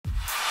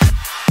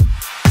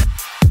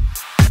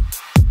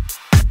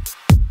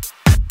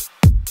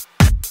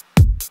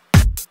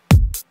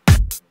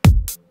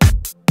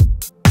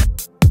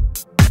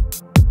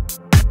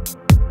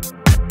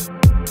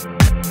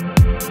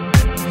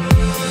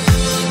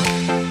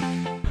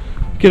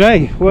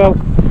G'day. Well,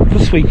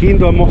 this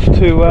weekend I'm off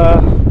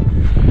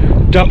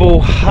to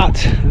Double Hut,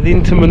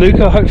 then to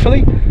Manuka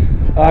hopefully.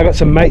 I got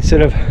some mates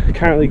that have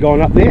currently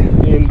gone up there,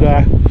 and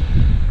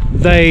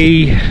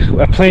they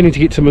are planning to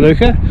get to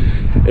Manuka,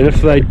 and if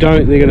they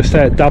don't they're going to stay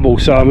at Double.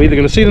 So I'm either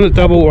going to see them at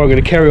Double or I'm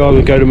going to carry on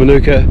and go to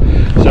Manuka.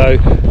 So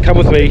come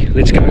with me,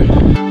 let's go.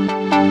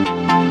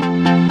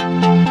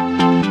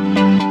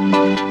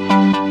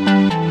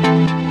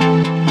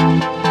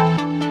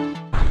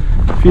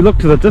 If you look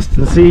to the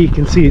distance there, you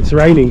can see it's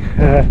raining.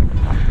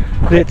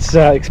 That's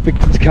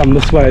expected to come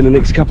this way in the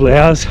next couple of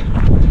hours.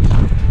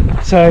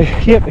 So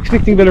yep,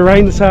 expecting a bit of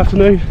rain this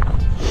afternoon,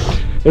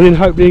 and then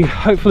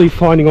hopefully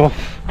finding off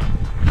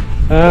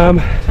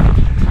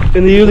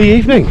in the early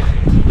evening.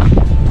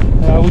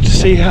 We'll just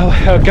see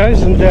how it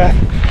goes, and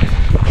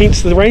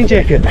hence the rain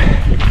jacket,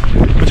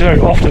 which I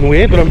don't often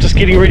wear, but I'm just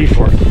getting ready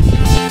for it.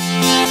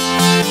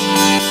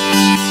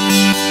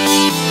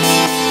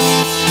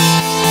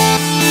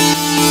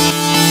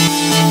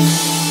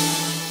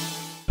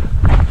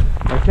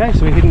 Okay,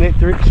 so we're heading that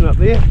direction up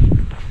there.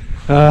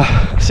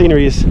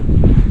 Scenery has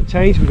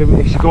changed. We've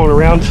actually gone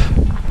around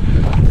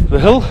the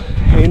hill,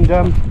 and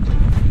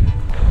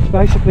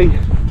basically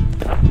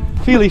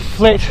fairly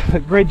flat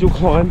but gradual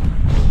climb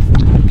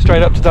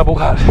straight up to Double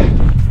Hut.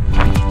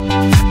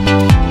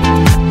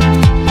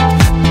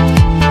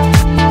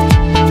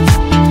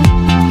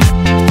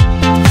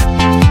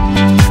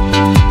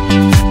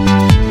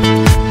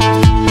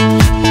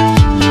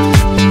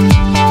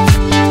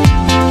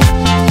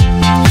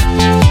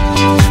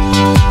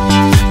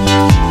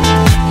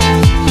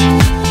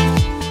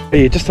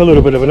 Yeah, just a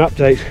little bit of an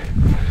update.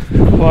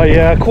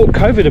 I caught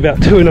COVID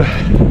about two and a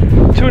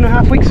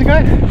half weeks ago,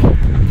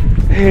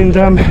 and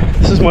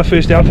this is my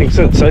first outing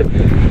since, so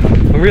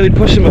I'm really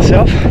pushing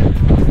myself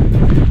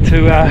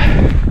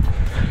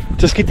to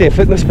just get that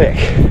fitness back.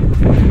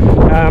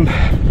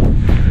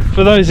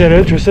 For those that are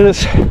interested,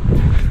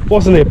 it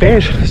wasn't that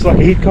bad. It's like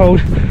a head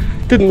cold,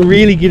 didn't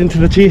really get into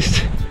the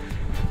chest,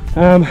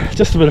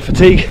 just a bit of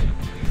fatigue.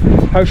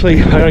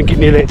 Hopefully I don't get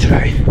near that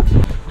today.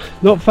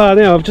 Not far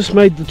now, I've just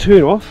made the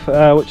turn off,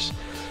 which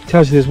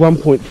tells you there's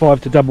 1.5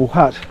 to Double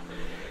Hut,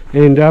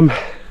 and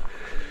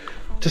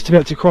just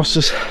about to cross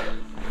this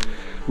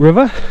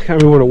river.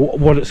 Can't remember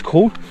what it's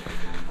called,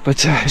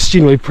 but it's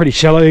generally pretty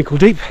shallow, ankle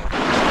deep.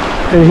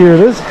 And here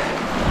it is.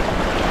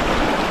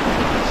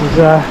 This is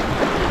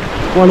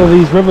one of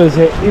these rivers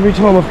that every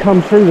time I've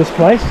come through this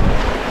place,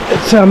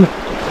 it's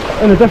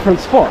in a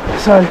different spot.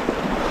 So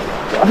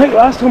I think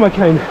last time I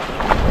came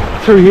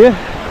through here,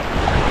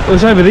 it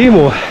was over there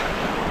more.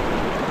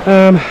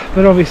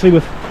 But obviously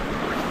with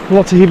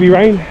lots of heavy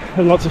rain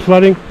and lots of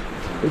flooding,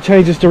 it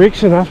changes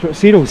direction after it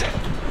settles.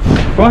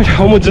 Right,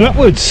 onwards and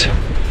upwards.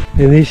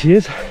 And there she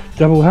is,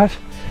 Double Hut.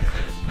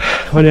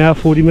 1 hour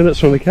 40 minutes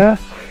from the car,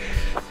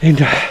 and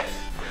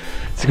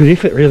it's a good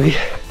effort, really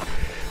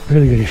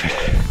good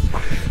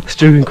effort.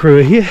 Stu and crew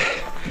are here.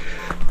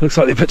 Looks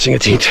like they're pitching a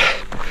tent.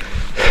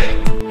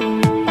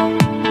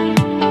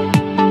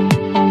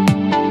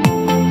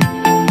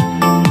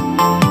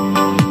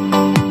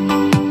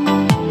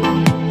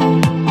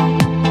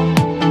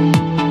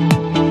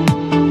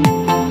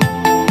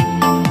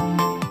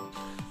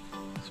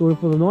 Sorted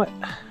for the night?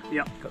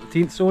 Yep. Got the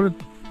tent sorted.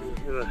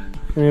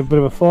 And a bit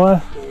of a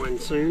fire. All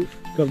soon.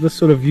 Got this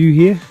sort of view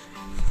here.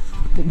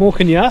 What more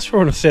can you ask for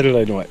on a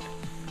Saturday night?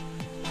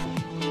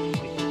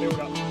 Build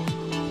up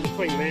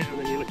between that and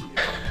then you look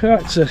at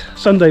Right, it's a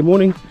Sunday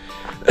morning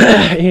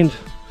and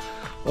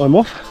I'm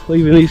off,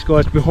 leaving these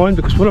guys behind,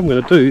 because what I'm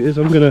going to do is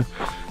I'm going to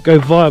go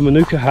via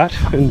Manuka Hut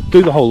and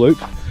do the whole loop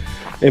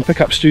and pick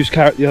up Stu's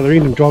car at the other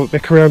end and drive it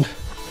back around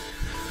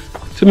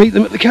to meet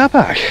them at the car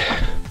park.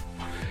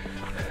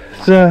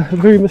 It's a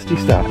very misty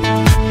start.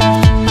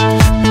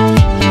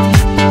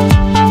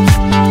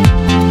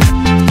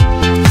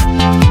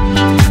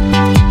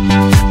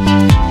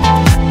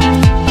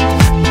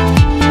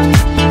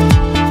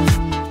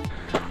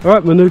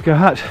 Alright, Manuka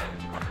Hut.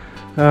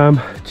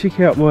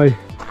 Check out my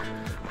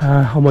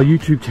on my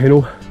YouTube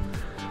channel,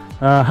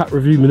 Hut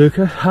Review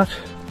Manuka Hut,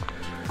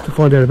 to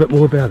find out a bit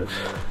more about it.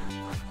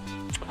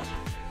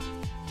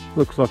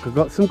 Looks like I've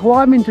got some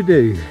climbing to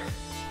do.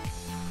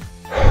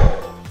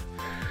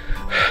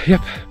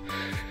 Yep,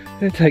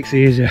 that takes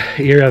the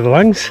air out of the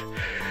lungs.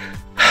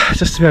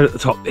 Just about at the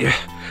top there.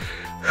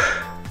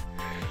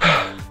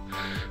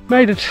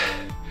 Made it.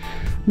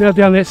 Now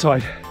down that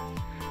side.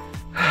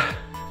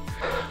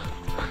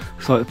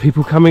 Looks like the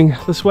people coming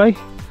this way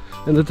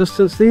in the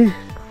distance there,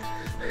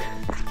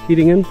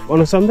 heading in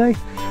on a Sunday.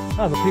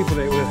 The people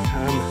that were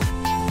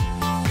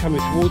coming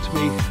towards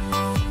me,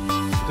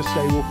 just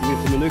stay walking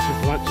into Manuka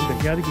for lunch and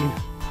back out again.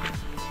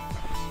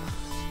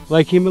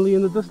 Lake Emily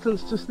in the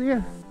distance just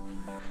there.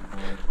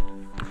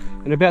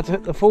 And about to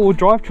hit the forward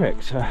drive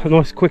track, so a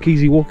nice quick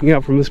easy walking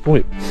out from this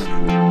point.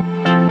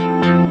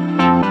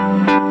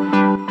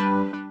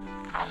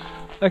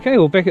 Okay,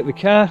 well, back at the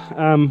car,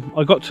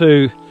 I got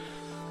to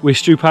where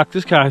Stu parked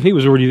his car and he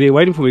was already there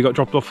waiting for me. Got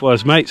dropped off by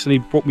his mates and he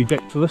brought me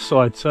back to this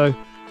side, so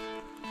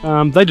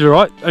They did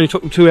alright, only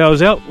took them 2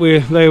 hours out where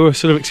they were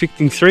sort of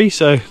expecting 3,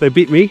 so they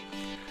beat me.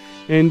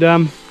 And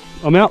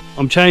I'm out,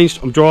 I'm changed,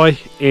 I'm dry,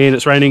 and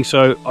it's raining,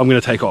 so I'm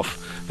going to take off.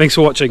 Thanks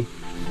for watching.